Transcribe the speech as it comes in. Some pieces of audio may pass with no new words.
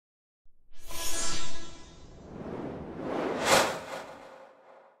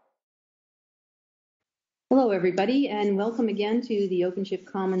Hello, everybody, and welcome again to the OpenShift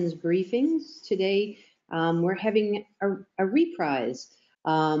Commons briefings. Today, we're having a reprise.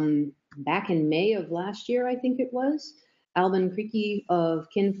 Back in May of last year, I think it was, Alban Crequy of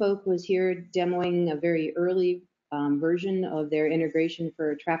Kinfolk was here demoing a very early version of their integration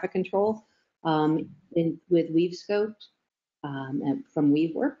for traffic control with Weave.works from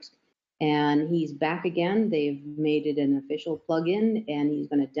Weave.works. And he's back again. They've made it an official plugin, and he's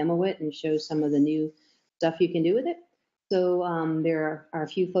going to demo it and show some of the new stuff you can do with it. So there are a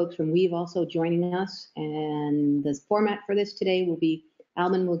few folks from Weave also joining us, and the format for this today will be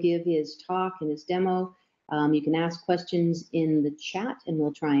Alban will give his talk and his demo. You can ask questions in the chat, and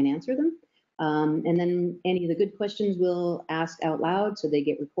we'll try and answer them. And then any of the good questions we'll ask out loud, so they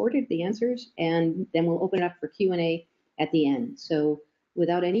get recorded, the answers, and then we'll open it up for Q&A at the end. So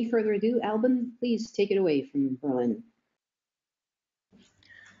without any further ado, Alban, please take it away from Berlin.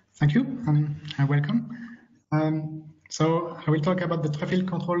 Thank you, and welcome. So I will talk about the traffic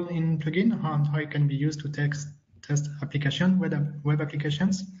control in plugin and how it can be used to test application, web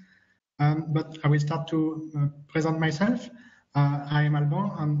applications. But I will start to present myself. I am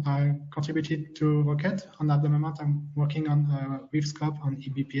Alban, and I contributed to Rocket, and at the moment I'm working on Weave.works on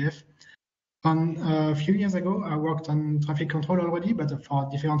eBPF. And a few years ago, I worked on traffic control already, but for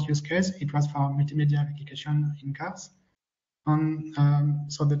different use case. It was for multimedia application in cars. And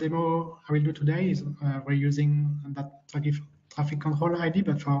so the demo I will do today is we're using that traffic control ID,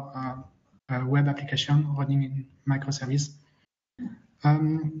 but for a web application running in microservice.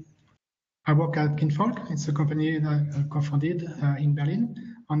 I work at Kinfolk. It's a company that I co-founded in Berlin,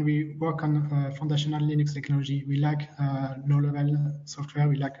 and we work on foundational Linux technology. We like low-level software.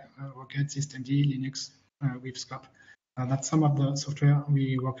 We like Rocket, Systemd, Linux, Weave.works. That's some of the software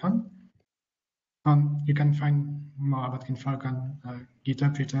we work on. You can find more about Kinfolk on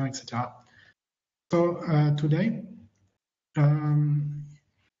GitHub, Twitter, etc. So today,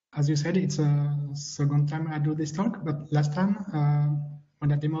 as you said, it's a second time I do this talk, but last time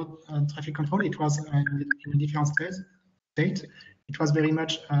when I demoed traffic control, it was in a different state. It was very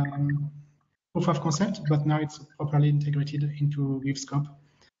much proof of concept, but now it's properly integrated into Weave.works.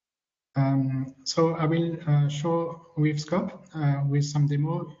 So I will show Weave.works with some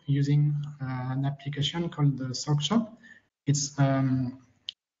demo using an application called the Sock Shop. It's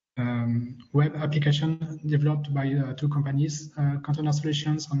web application developed by two companies, Container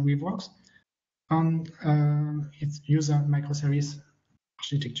Solutions and Weave.works, and it uses a microservice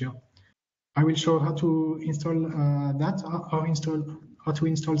architecture. I will show how to install that, how to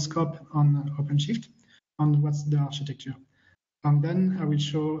install Scope on OpenShift, and what's the architecture. And then I will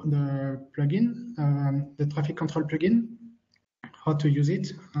show the plugin, the traffic control plugin, how to use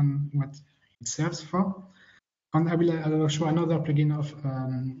it and what it serves for. And I will show another plugin of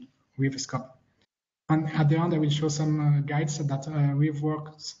Weave.works. And at the end, I will show some guides that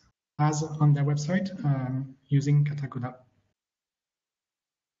Weave.works has on their website using Katacoda.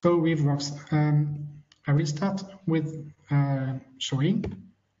 So Weave.works. I will start with showing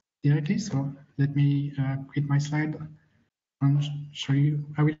directly. So let me quit my slide and show you.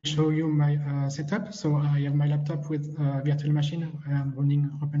 I will show you my setup. So I have my laptop with a virtual machine running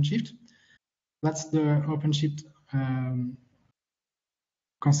OpenShift. That's the OpenShift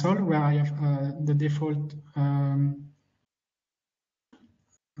console where I have the default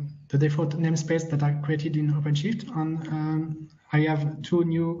namespace that I created in OpenShift, and I have two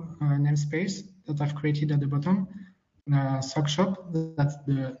new namespaces that I've created at the bottom. Sock Shop, that's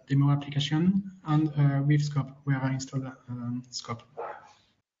the demo application, and Weave.works, where I install Scope.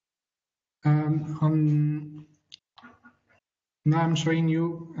 Now I'm showing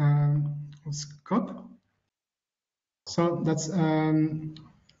you Scope. So that's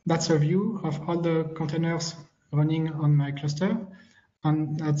a view of all the containers running on my cluster,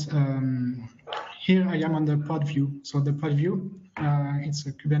 and that's here I am on the pod view. So the pod view, it's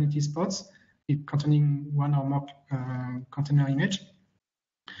a Kubernetes pods, containing one or more container image.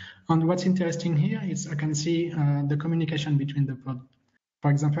 And what's interesting here is I can see the communication between the pod. For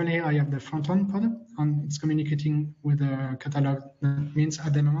example, here I have the front-end pod, and it's communicating with the catalog. That means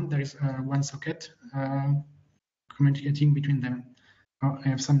at the moment there is one socket communicating between them. I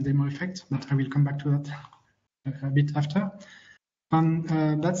have some demo effects, but I will come back to that a bit after. And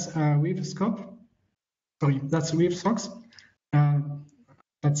that's Weave.works. Sorry, that's Weave.works.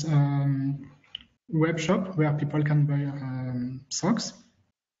 That's web shop where people can buy socks.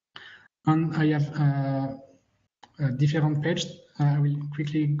 And I have a different page. I will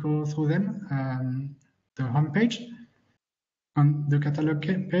quickly go through them. The home page and the catalog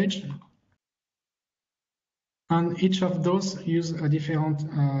page. And each of those use a different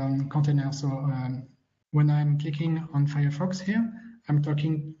container. So when I'm clicking on Firefox here,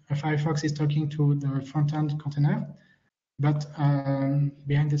 Firefox is talking to the front-end container, but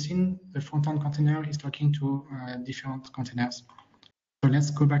behind the scene, the front-end container is talking to different containers. So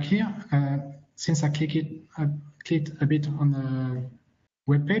let's go back here. Since I clicked a bit on the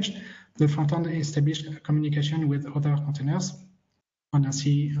web page, the front-end established a communication with other containers. And I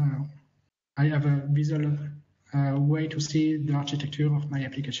see I have a visual way to see the architecture of my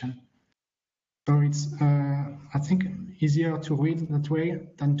application. So it's, I think, easier to read that way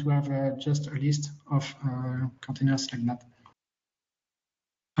than to have just a list of containers like that.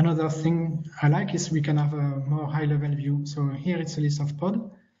 Another thing I like is we can have a more high-level view. So here it's a list of pods,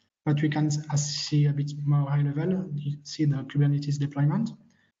 but we can see a bit more high-level. You see the Kubernetes deployment.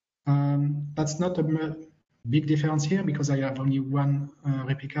 That's not a big difference here because I have only one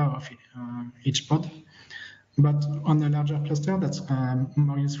replica of each pod. But on a larger cluster, that's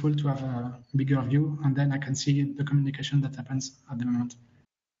more useful to have a bigger view, and then I can see the communication that happens at the moment.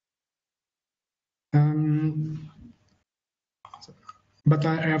 But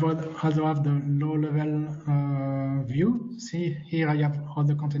I also have the low-level view. See, here I have all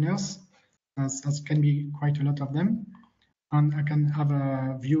the containers, as can be quite a lot of them. And I can have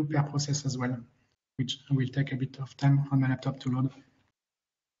a view per process as well, which will take a bit of time on my laptop to load.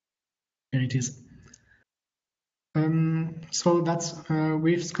 Here it is. So that's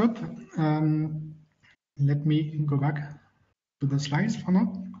Weave scope. Let me go back to the slides for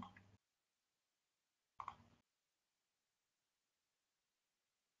now.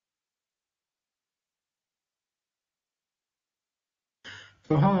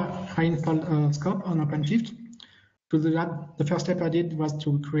 So how I installed scope on OpenShift. To do that, the first step I did was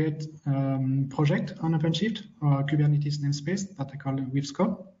to create a project on OpenShift, or a Kubernetes namespace that I call Weave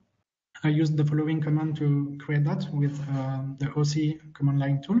scope. I used the following command to create that with the OC command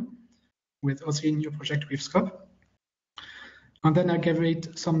line tool, with OC new project Weave scope. And then I gave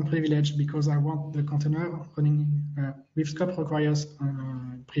it some privilege because I want the container running. Weave scope requires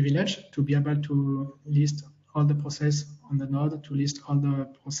privilege to be able to list all the process on the node, to list all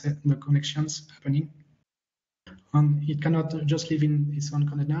the connections happening. And it cannot just live in its own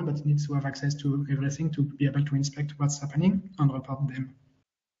container, but it needs to have access to everything to be able to inspect what's happening and report them.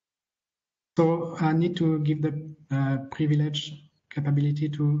 So I need to give the privilege capability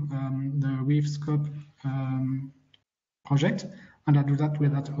to the Weave scope project, and I do that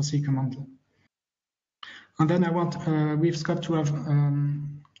with that OC command. And then I want Weave scope to have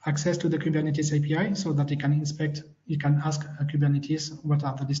access to the Kubernetes API so that it can inspect, it can ask Kubernetes what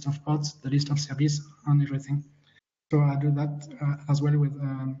are the list of pods, the list of service, and everything. So I do that as well with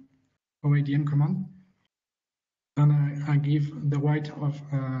OADM command. And I give the right of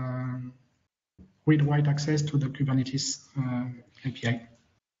read-write access to the Kubernetes API.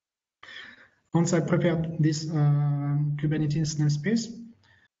 Once I prepared this Kubernetes namespace,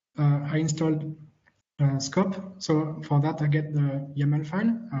 I installed scope. So for that, I get the YAML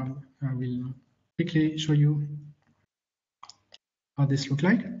file. I will quickly show you how this looks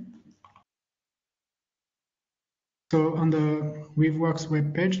like. So on the Weave.works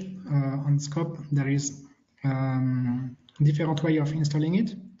web page on scope, there is different way of installing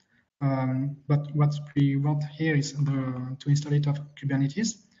it. But what we want here is to install it of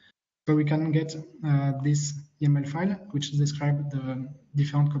Kubernetes. So we can get this YAML file, which describes the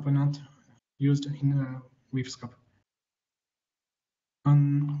different components used in Weave scope.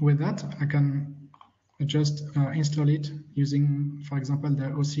 And with that, I can just install it using, for example,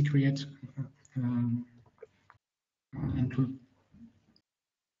 the OC create tool.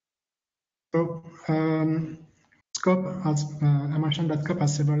 So scope, as I mentioned, that scope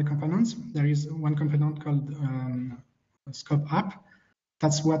has several components. There is one component called scope app.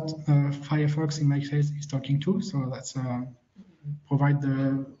 That's what Firefox in my case is talking to. So that's provide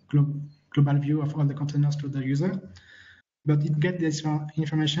the global view of all the containers to the user. But it gets this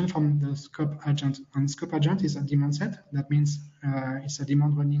information from the scope agent. And scope agent is a daemon set. That means it's a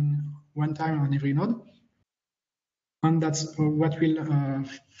daemon running one time on every node. And that's what will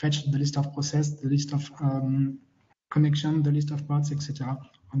fetch the list of process, the list of connection, the list of pods, etc.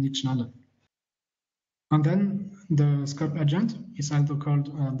 on each node. And then the scope agent is also called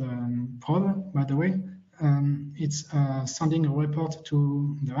the prod, by the way. It's sending a report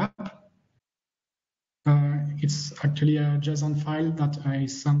to the app. It's actually a JSON file that I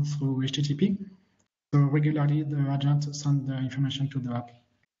send through HTTP. So regularly the agent sends the information to the app.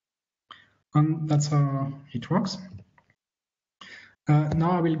 And that's how it works.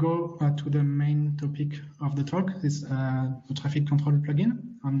 Now I will go to the main topic of the talk, is the traffic control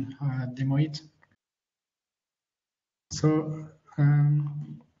plugin, and demo it. So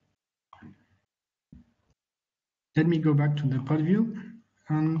let me go back to the pod view,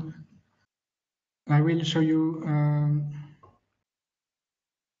 and I will show you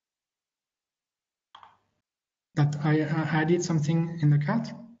that I added something in the cart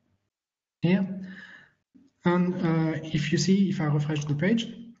here. And if you see, if I refresh the page,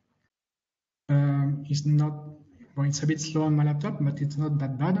 it's not, well, it's a bit slow on my laptop, but it's not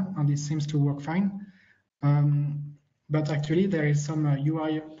that bad, and it seems to work fine. But actually, there is some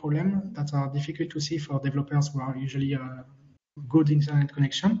UI problem that are difficult to see for developers who are usually good internet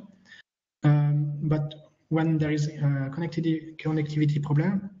connection. But when there is a connectivity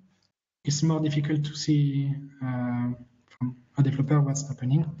problem, it's more difficult to see from a developer what's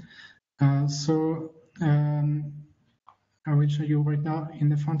happening. So I will show you right now in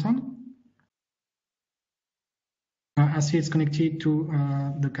the front end. I see it's connected to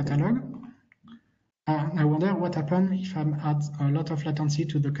the catalog. I wonder what happens if I add a lot of latency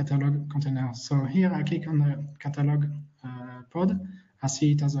to the catalog container. So here I click on the catalog pod. I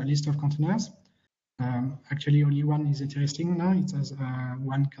see it has a list of containers. Actually, only one is interesting now. It has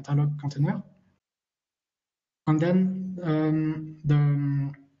one catalog container. And then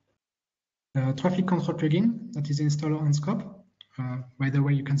the traffic control plugin that is installed on scope. By the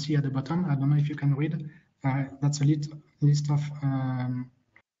way, you can see at the bottom, I don't know if you can read, that's a list of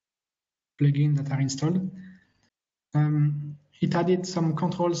plugins that are installed. It added some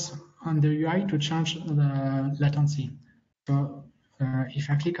controls on the UI to change the latency. So if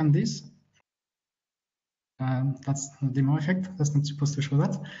I click on this, that's the demo effect. That's not supposed to show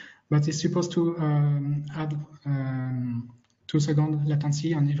that, but it's supposed to add 2-second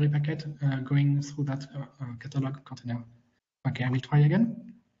latency on every packet going through that catalog container. Okay, I will try again.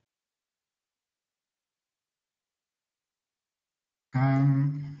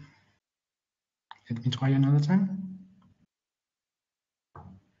 Let me try another time.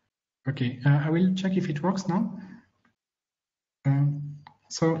 Okay, I will check if it works now.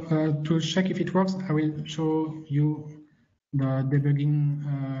 So to check if it works, I will show you the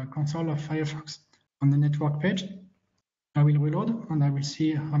debugging console of Firefox on the network page. I will reload and I will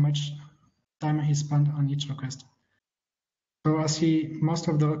see how much time is spent on each request. So I see most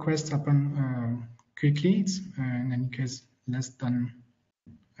of the requests happen quickly. It's in any case less than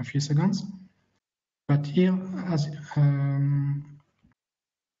a few seconds. But here, as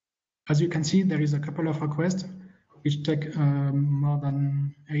you can see, there is a couple of requests which take more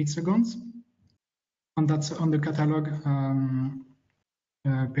than 8 seconds, and that's on the catalog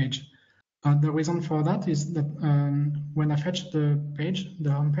page. The reason for that is that when I fetch the page,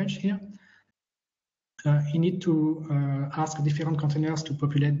 the home page here, you need to ask different containers to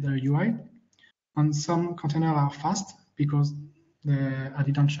populate the UI, and some containers are fast because I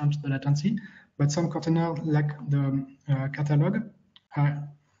didn't change the latency, but some containers like the catalog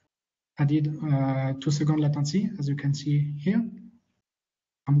added 2-second latency, as you can see here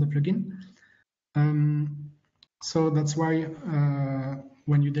from the plugin. So that's why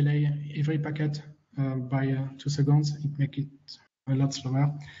when you delay every packet by 2 seconds, it makes it a lot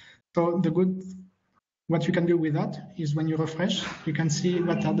slower. So what you can do with that is when you refresh, you can see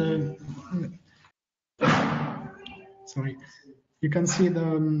what are the, sorry, you can see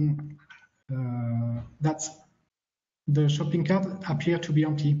that's the shopping cart appear to be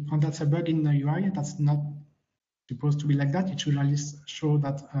empty, and that's a bug in the UI. That's not supposed to be like that. It should at least show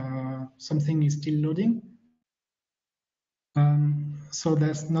that something is still loading. So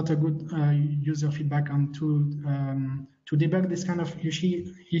there's not a good user feedback on to debug this kind of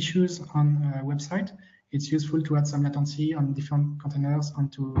issues on a website. It's useful to add some latency on different containers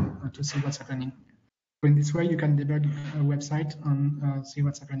and to see what's happening. So in this way, you can debug a website and see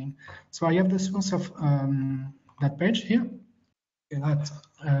what's happening. So I have the source of that page here, that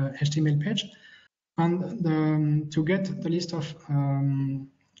HTML page, and to get the list of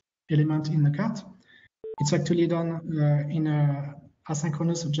elements in the cart, it's actually done in a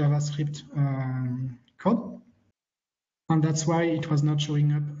asynchronous JavaScript code, and that's why it was not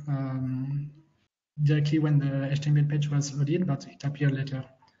showing up directly when the HTML page was loaded, but it appeared later.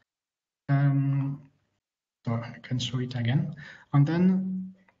 So I can show it again, and then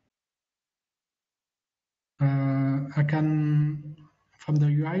I can, from the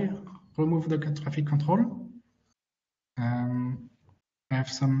UI, remove the traffic control. I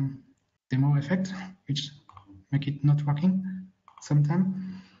have some demo effect which make it not working sometimes,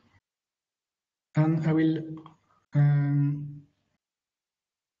 and I will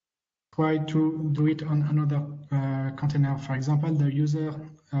try to do it on another container. For example, the user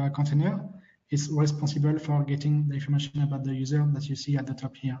container is responsible for getting the information about the user that you see at the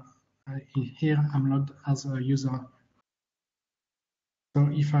top here. Here I'm logged as a user. So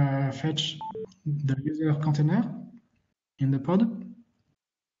if I fetch the user container, in the pod,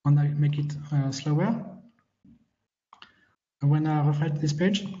 and I make it slower. When I refresh this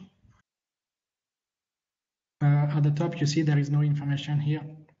page, at the top you see there is no information here.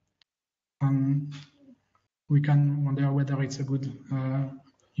 We can wonder whether it's a good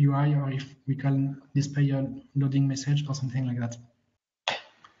UI or if we can display a loading message or something like that.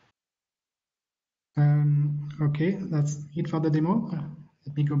 Okay, that's it for the demo.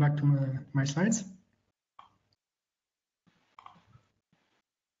 Let me go back to my slides.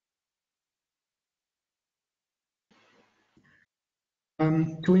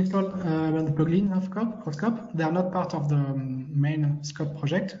 To install the plugin of Scope, they are not part of the main Scope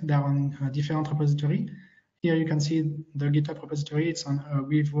project. They are on a different repository. Here you can see the GitHub repository. It's on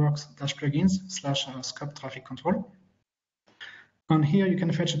Weave.works /plugins/Scope traffic control. And here you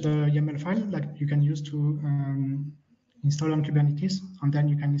can fetch the YAML file that you can use to install on Kubernetes, and then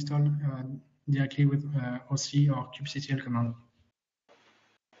you can install directly with OC or kubectl command.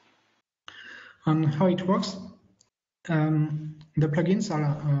 And how it works, the plugins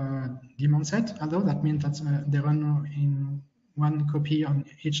are daemon set, although that means that they run in one copy on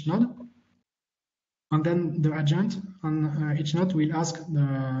each node. And then the agent on each node will ask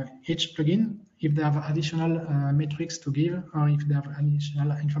each plugin if they have additional metrics to give or if they have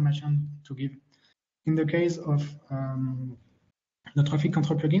additional information to give. In the case of the traffic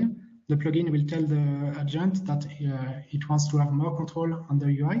control plugin, the plugin will tell the agent that it wants to have more control on the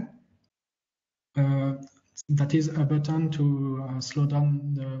UI. That is a button to slow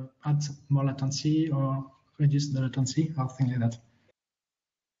down add more latency or reduce the latency or things like that.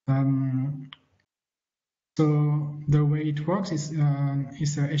 So the way it works is a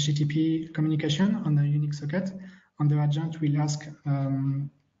HTTP communication on a Unix socket, and the agent will ask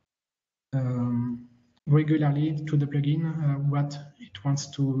regularly to the plugin what it wants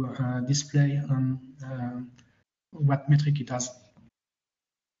to display and what metric it has.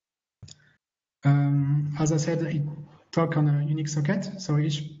 As I said, it talks on a Unix socket, so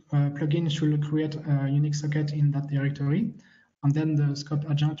each plugin should create a Unix socket in that directory, and then the Scope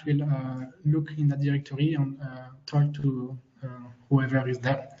agent will look in that directory and talk to whoever is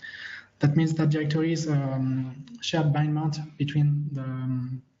there. That means that directory is shared by mount between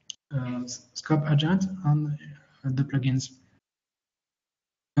the Scope agent and the plugins.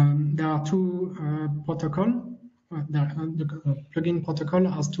 There are two protocols. The plugin protocol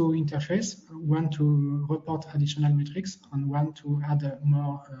has two interfaces, one to report additional metrics and one to add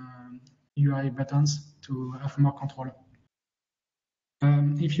more UI buttons to have more control.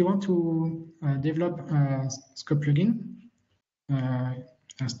 If you want to develop a Scope plugin,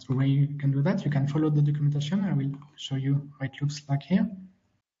 that's the way you can do that. You can follow the documentation. I will show you how it looks like here.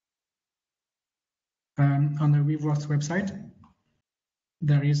 On the Weave.works website,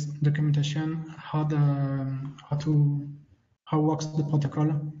 there is documentation how works the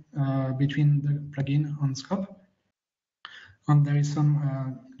protocol between the plugin and Scope, and there is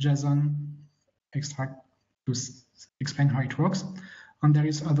some JSON extract to explain how it works, and there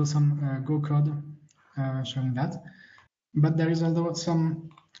is also some Go code showing that. But there is also some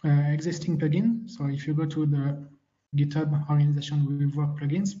existing plugin. So if you go to the GitHub organization Weave.works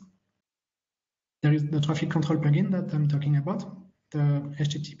plugins, there is the traffic control plugin that I'm talking about, the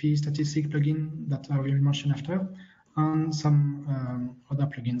HTTP statistic plugin that I will mention after, and some other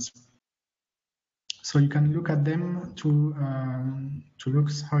plugins. So you can look at them to look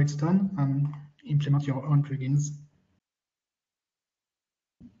how it's done and implement your own plugins.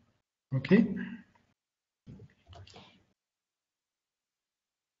 Okay.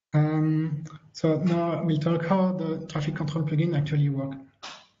 So now we'll talk how the traffic control plugin actually works.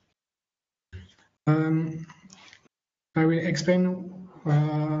 I will explain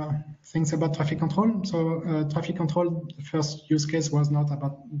things about traffic control. So traffic control, the first use case was not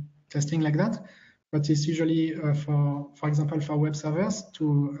about testing like that, but it's usually for example, for web servers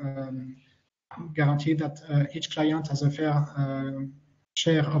to guarantee that each client has a fair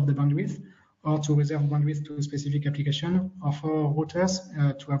share of the bandwidth, or to reserve bandwidth to a specific application, or for routers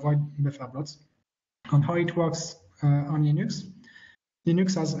to avoid buffer blocks. And how it works on Linux.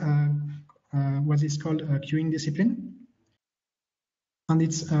 Linux has what is called a queuing discipline, and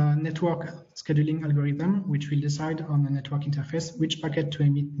it's a network scheduling algorithm which will decide on the network interface which packet to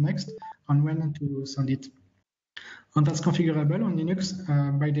emit next and when to send it. And that's configurable on Linux.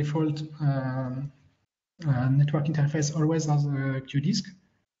 By default, network interface always has a queue disk.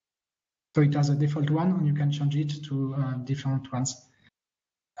 So it has a default one, and you can change it to different ones.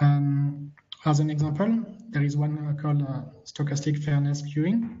 As an example, there is one called stochastic fairness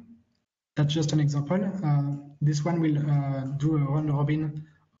queuing. That's just an example. This one will do a round robin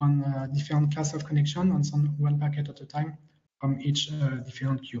on different class of connection and send one packet at a time from each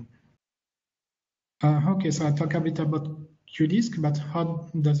different queue. Okay, so I talk a bit about QDisk, but how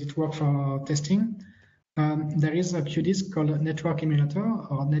does it work for testing? There is a QDisk called Network Emulator,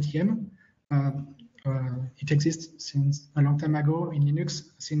 or NetEM. It exists since a long time ago in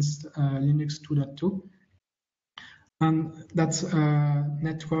Linux, since Linux 2.2. And that's a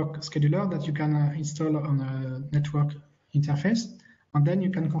network scheduler that you can install on a network interface. And then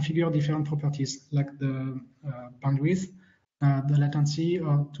you can configure different properties like the bandwidth, the latency,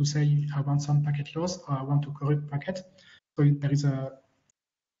 or to say I want some packet loss or I want to corrupt packet. So there is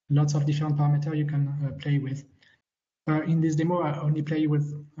lots of different parameters you can play with. In this demo, I only play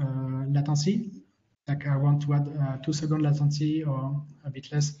with latency. Like I want to add 2-second latency or a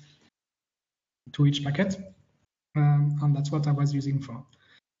bit less to each packet. And that's what I was using for.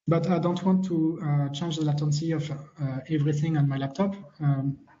 But I don't want to change the latency of everything on my laptop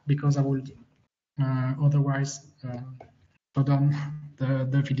because I would otherwise slow down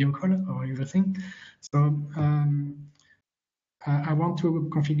the video call or everything. So I want to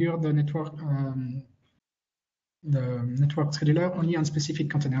configure the network scheduler only on specific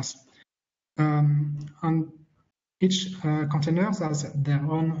containers. And each container has their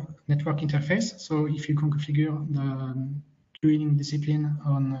own network interface. So if you configure the queuing discipline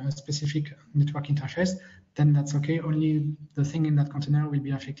on a specific network interface, then that's okay. Only the thing in that container will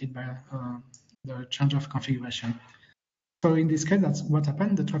be affected by the change of configuration. So in this case, that's what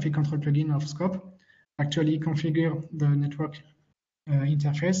happened. The traffic control plugin of Scope actually configure the network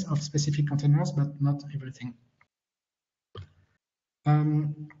interface of specific containers, but not everything.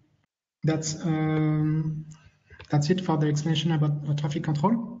 That's it for the explanation about traffic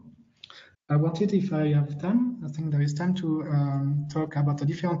control. I wanted, if I have time, I think there is time to talk about a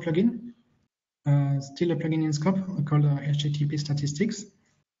different plugin, still a plugin in Scope called HTTP Statistics.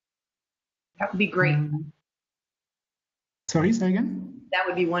 That would be great. Sorry, say again? That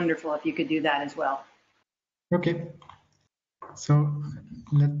would be wonderful if you could do that as well. Okay. So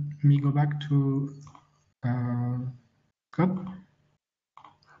let me go back to Scope.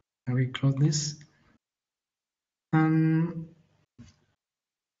 I will close this.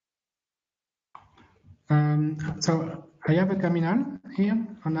 So I have a terminal here,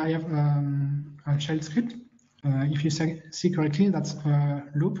 and I have a shell script. If you see correctly, that's a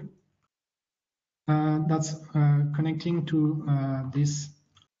loop that's connecting to this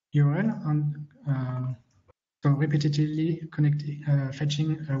URL and so repetitively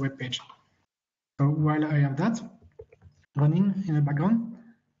fetching a web page. So while I have that running in the background,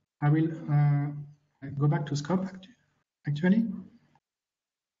 I will go back to Scope actually,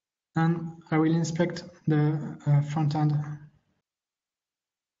 and I will inspect the front-end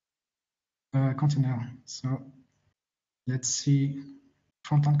container. So let's see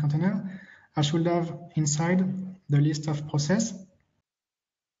front-end container. I should have inside the list of process.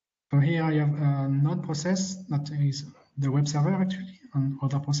 So here I have a node process that is the web server actually, and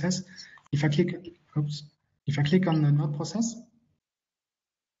other process. If I click on the node process,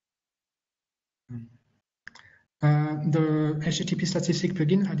 the HTTP statistic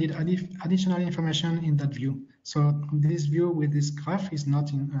plugin added additional information in that view. So this view with this graph is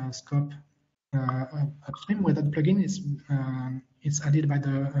not in Scope upstream. With that plugin, it's added by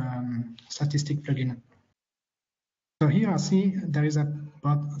the statistic plugin. So here I see there is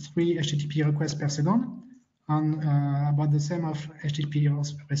about 3 HTTP requests per second, and about the same of HTTP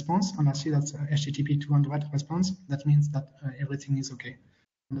response. And I see that's HTTP 200 response. That means that everything is okay.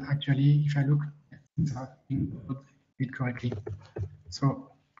 And actually, if I look, things are being did correctly.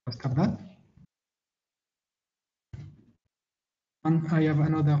 So I'll stop that. And I have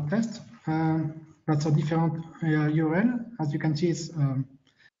another test. That's a different URL. As you can see, it's a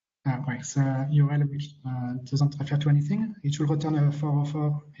URL which doesn't refer to anything. It should return a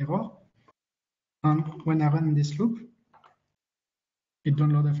 404 error. And when I run this loop, it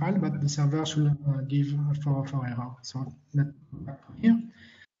downloads a file, but the server should give a 404 error. So let's go back here.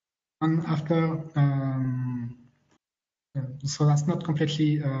 And after, so that's not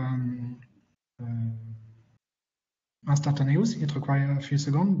completely instantaneous. It requires a few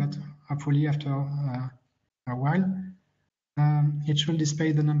seconds, but hopefully after a while, it should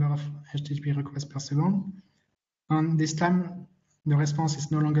display the number of HTTP requests per second. And this time, the response is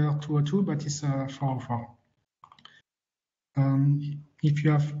no longer 202, but it's 404. If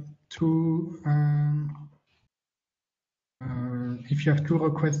you have two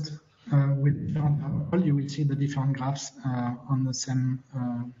requests with different protocol, you will see the different graphs on the same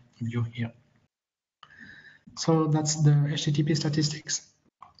view here. So that's the HTTP statistics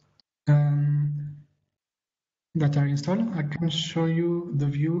that are installed. I can show you the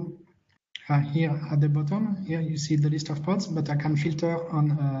view here at the bottom, here you see the list of pods, but I can filter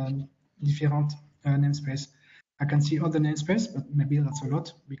on different namespace. I can see other namespace, but maybe that's a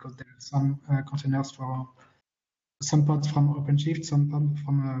lot because there are some containers for some pods from OpenShift, some pods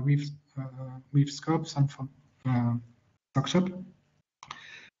from Weave.works, some from Workshop.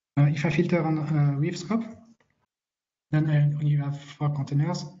 If I filter on Weave.works, then I only have 4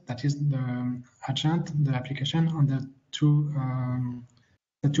 containers. That is the agent, the application, and the two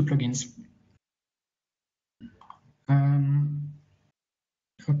plugins.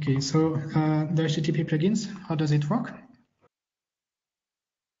 Okay, so the HTTP plugins, how does it work?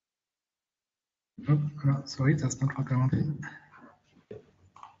 Oh, sorry, that's not what I wanted.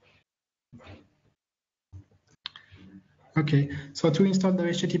 Okay, so to install the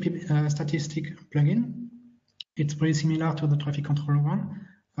HTTP statistic plugin, it's very similar to the traffic control one.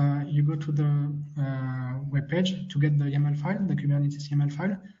 You go to the web page to get the YAML file, the Kubernetes YAML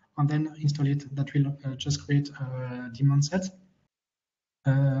file, and then install it. That will just create a daemon set.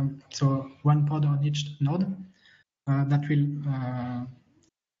 So 1 pod on each node that will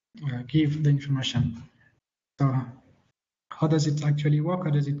give the information. So how does it actually work?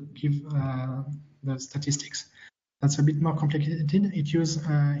 How does it give the statistics? That's a bit more complicated. It uses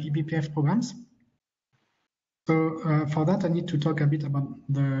eBPF programs. So for that, I need to talk a bit about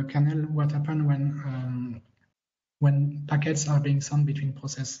the kernel, what happens when packets are being sent between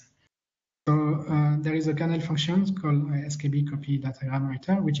processes. So there is a kernel function called skb copy datagram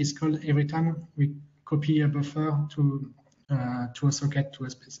writer, which is called every time we copy a buffer to a socket to a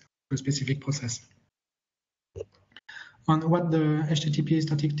specific process. And what the HTTP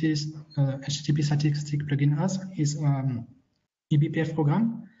statistic plugin has is eBPF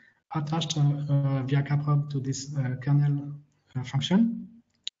program attached via kprop to this kernel function.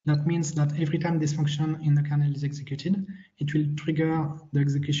 That means that every time this function in the kernel is executed, it will trigger the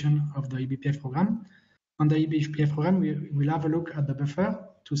execution of the eBPF program. On the eBPF program, we will have a look at the buffer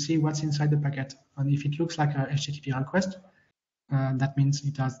to see what's inside the packet. And if it looks like a HTTP request, that means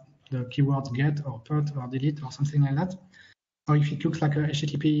it has the keywords get or put or delete or something like that. Or if it looks like a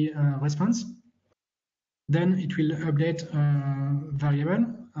HTTP response, then it will update a variable,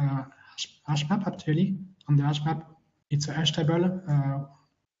 hash map actually. On the hash map, it's a hash table.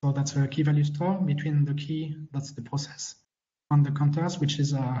 So that's a key value store between the key, that's the process, and the counters, which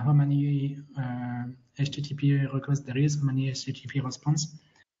is how many HTTP requests there is, how many HTTP response.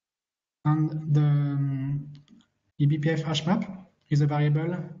 And the eBPF hash map is a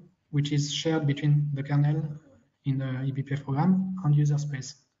variable which is shared between the kernel in the eBPF program and user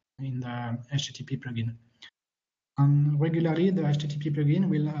space in the HTTP plugin. And regularly, the HTTP plugin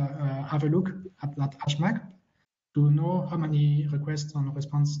will have a look at that hash map to know how many requests and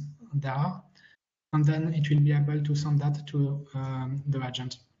response there are, and then it will be able to send that to the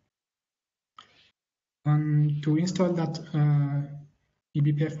agent. And to install that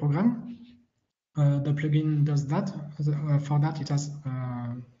eBPF program, the plugin does that. For that, it has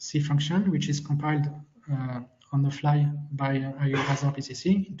a C function, which is compiled on the fly by a Razor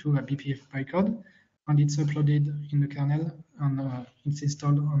PCC into a BPF bytecode, and it's uploaded in the kernel, and it's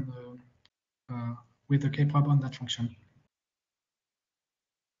installed on the with the kprop on that function.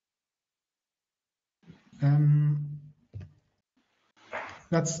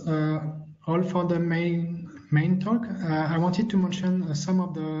 That's all for the main talk. I wanted to mention some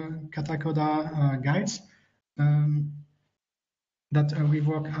of the Katacoda guides that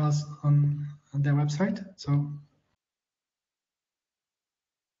Weave.works has on their website. So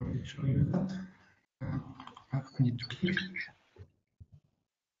I'll show you that. I need to click.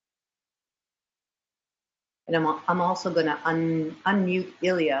 And I'm also going to unmute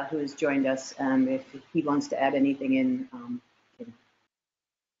Ilya, who has joined us, if he wants to add anything in.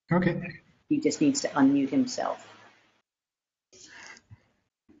 Okay. He just needs to unmute himself.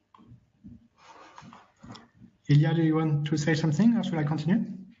 Ilya, do you want to say something, or should I continue?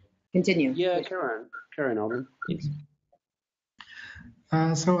 Continue. Yeah, Karen, Alban.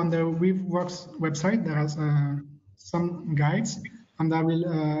 So on the Weave.works website, there is some guides, and I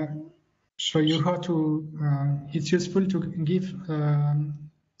will show you how to. It's useful to give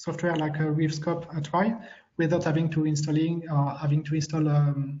software like a Weavescope a try without having to install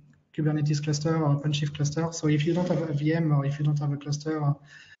Kubernetes cluster or OpenShift cluster. So if you don't have a VM or if you don't have a cluster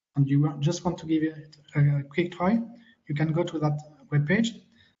and you just want to give it a quick try, you can go to that web page,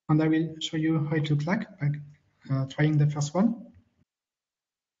 and I will show you how it looks like by trying the first one.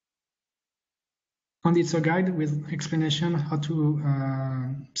 And it's a guide with explanation how to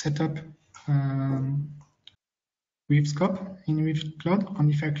set up Weavescope in Weave Cloud.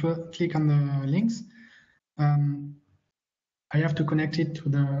 And if I click on the links, I have to connect it to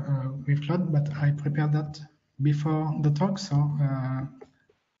the Weave Cloud, but I prepared that before the talk, so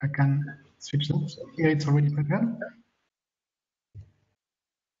I can switch that. Here it's already prepared.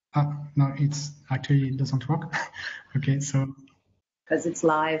 No, it's actually it doesn't work. Okay, so Because it's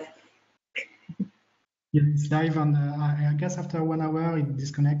live. yeah, it's live, and I guess after 1 hour it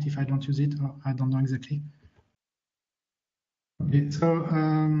disconnects if I don't use it, or I don't know exactly. Okay, so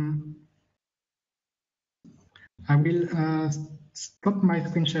I will stop my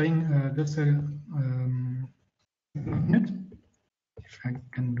screen sharing just a minute, if I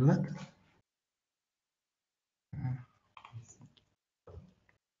can do that.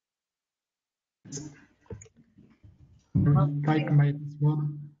 Type my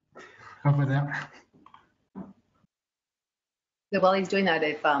password over there. So while he's doing that,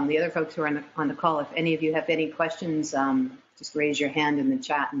 if the other folks who are on the call, if any of you have any questions, just raise your hand in the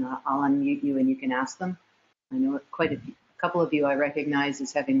chat and I'll unmute you and you can ask them. I know quite a couple of you I recognize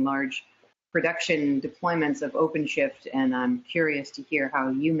as having large production deployments of OpenShift, and I'm curious to hear how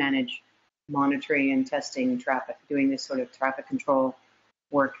you manage monitoring and testing traffic, doing this sort of traffic control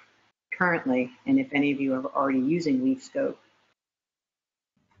work currently, and if any of you are already using Weave Scope.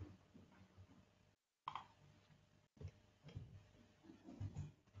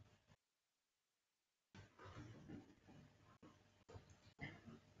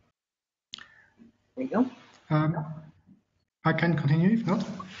 There you go. I can continue if not.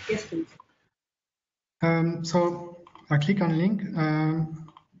 Yes, please. So I click on link,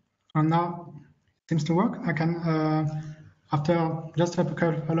 and now it seems to work. I can, after just a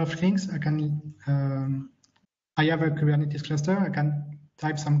couple of links, I can, I have a Kubernetes cluster. I can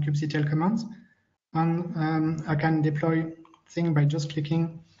type some kubectl commands, and I can deploy things by just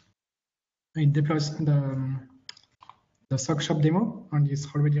clicking. It deploys the sock shop demo, and it's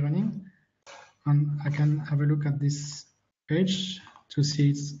already running. And I can have a look at this page to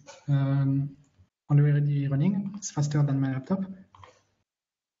see it's already running. It's faster than my laptop.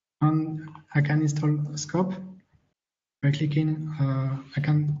 And I can install a scope by clicking. I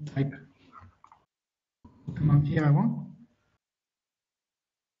can type the command here I want.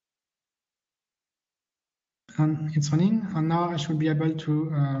 And it's running. And now I should be able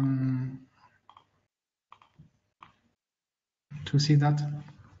to see that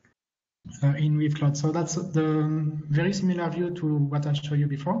in Weave Cloud. So that's the very similar view to what I showed you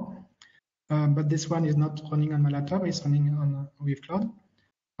before. But this one is not running on my laptop, it's running on Weave Cloud.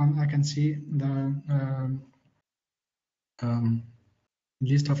 And I can see the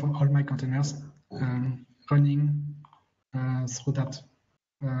list of all my containers running through that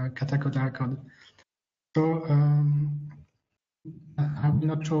Katacoda code. So I will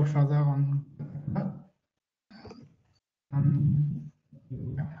not show further on that.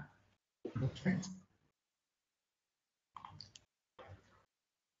 Okay.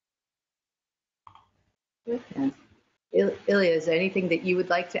 Okay. Ilya, is there anything that you would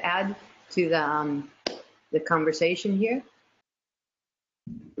like to add to the conversation here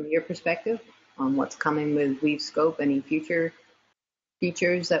from your perspective on what's coming with Weave Scope? Any future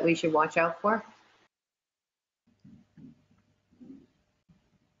features that we should watch out for?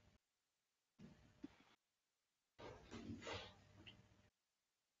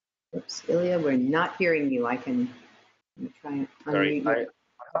 Oops, Ilya, we're not hearing you. I can try and unmute you. I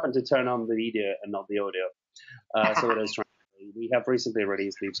happened to turn on the video and not the audio. So what I was trying to say, we have recently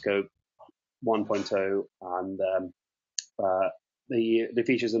released Weave Scope 1.0, and the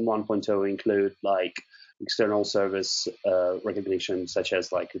features in 1.0 include like external service recognition, such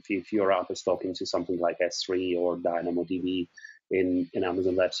as like if your app is talking to something like S3 or DynamoDB in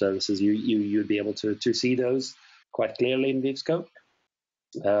Amazon Web Services, you'd be able to see those quite clearly in Weave Scope.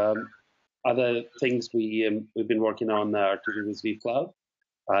 Other things we've been working on are to do with Weave Cloud,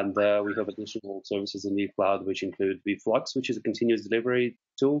 and we have additional services in Weave Cloud, which include Weave.works, which is a continuous delivery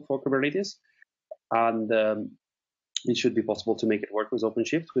tool for Kubernetes, and it should be possible to make it work with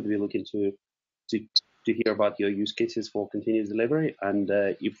OpenShift. We'd be looking to hear about your use cases for continuous delivery, and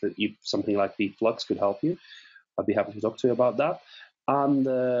if something like Weave.works could help you, I'd be happy to talk to you about that. And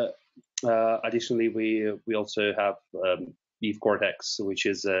additionally, we also have Weave Cortex, which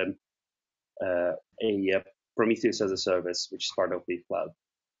is a Prometheus as a service, which is part of Weave Cloud.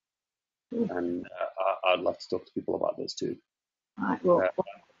 And I'd love to talk to people about those too. All right, well,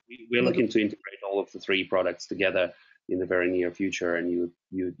 we're looking to integrate all of the three products together in the very near future, and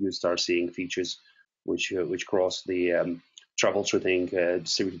you start seeing features which cross the troubleshooting,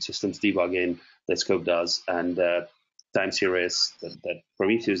 distributed systems debugging that Scope does, and time series that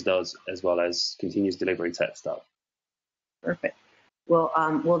Prometheus does, as well as continuous delivery type stuff. Perfect. Well,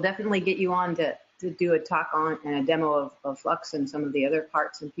 we'll definitely get you on to to do a talk on and a demo of Flux and some of the other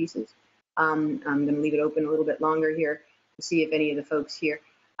parts and pieces. I'm going to leave it open a little bit longer here to see if any of the folks here.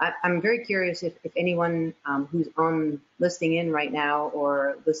 I'm very curious if anyone who's listening in right now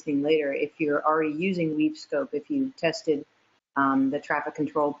or listening later, if you're already using WeaveScope, if you tested the traffic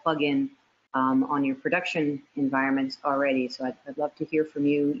control plugin on your production environments already. So I'd love to hear from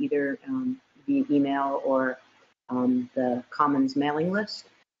you either via email or the Commons mailing list.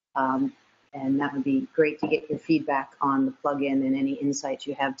 And that would be great to get your feedback on the plugin and any insights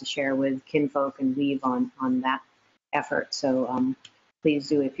you have to share with kinfolk and Weave on that effort. So please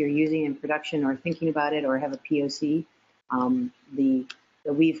do, if you're using it in production or thinking about it or have a POC, the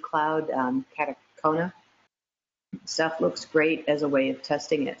Weave Cloud Katakona stuff looks great as a way of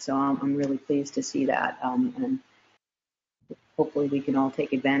testing it. So I'm really pleased to see that. And hopefully we can all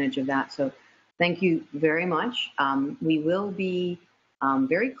take advantage of that. So thank you very much. We will be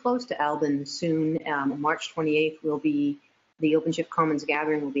very close to Alban soon. March 28th will be the OpenShift Commons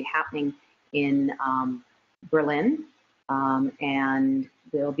gathering will be happening in Berlin. And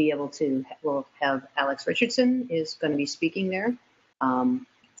we'll be able to, we'll have Alex Richardson is going to be speaking there.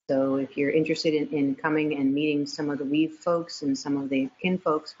 So if you're interested in coming and meeting some of the Weave folks and some of the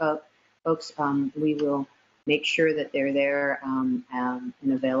kinfolks folks, we will make sure that they're there and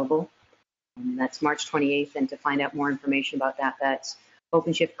available. That's March 28th. And to find out more information about that, that's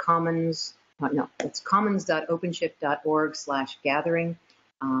OpenShift Commons, it's commons.openshift.org/gathering.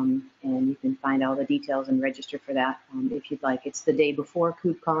 And you can find all the details and register for that if you'd like. It's the day before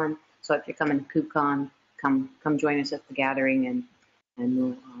KubeCon, so if you're coming to KubeCon, come join us at the gathering, and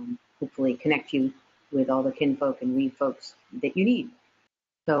we'll hopefully connect you with all the kinfolk and Weave folks that you need.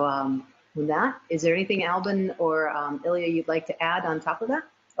 So with that, is there anything Alban or Ilya you'd like to add on top of that?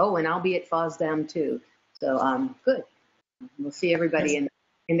 Oh, and I'll be at FOSDEM too. So good. We'll see everybody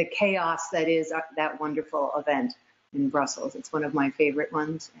in the chaos that is that wonderful event in Brussels. It's one of my favorite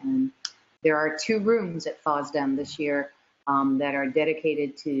ones. And there are 2 rooms at FOSDEM this year that are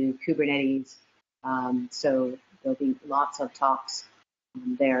dedicated to Kubernetes. So there'll be lots of talks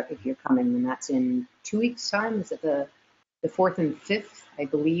there if you're coming. And that's in 2 weeks' time. Is it the 4th and 5th, I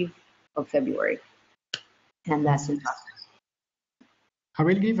believe, of February? And that's in Brussels. I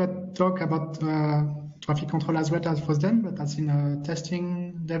will give a talk about traffic control as well as FOSDEM, but that's in a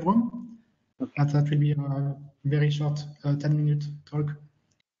testing dev room. Okay. That will be a very short 10-minute talk.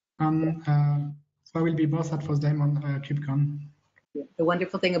 So I will be both at FOSDEM and KubeCon. The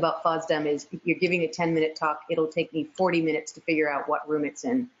wonderful thing about FOSDEM is if you're giving a 10-minute talk, it'll take me 40 minutes to figure out what room it's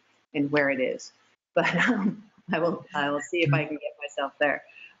in and where it is. But I will see if I can get myself there.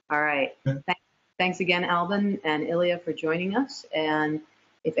 All right. Thanks again, Alban and Ilya, for joining us. And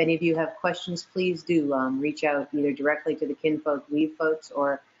if any of you have questions, please do reach out either directly to the kinfolk Weave folks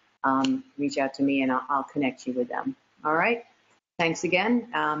or reach out to me and I'll connect you with them. All right. Thanks again,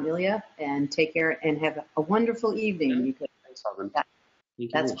 Ilya, and take care and have a wonderful evening. Because thanks, Alban.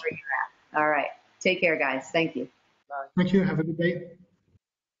 That's where you're at. All right. Take care, guys. Thank you. Bye. Thank you. Have a good day.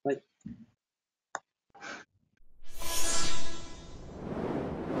 Bye.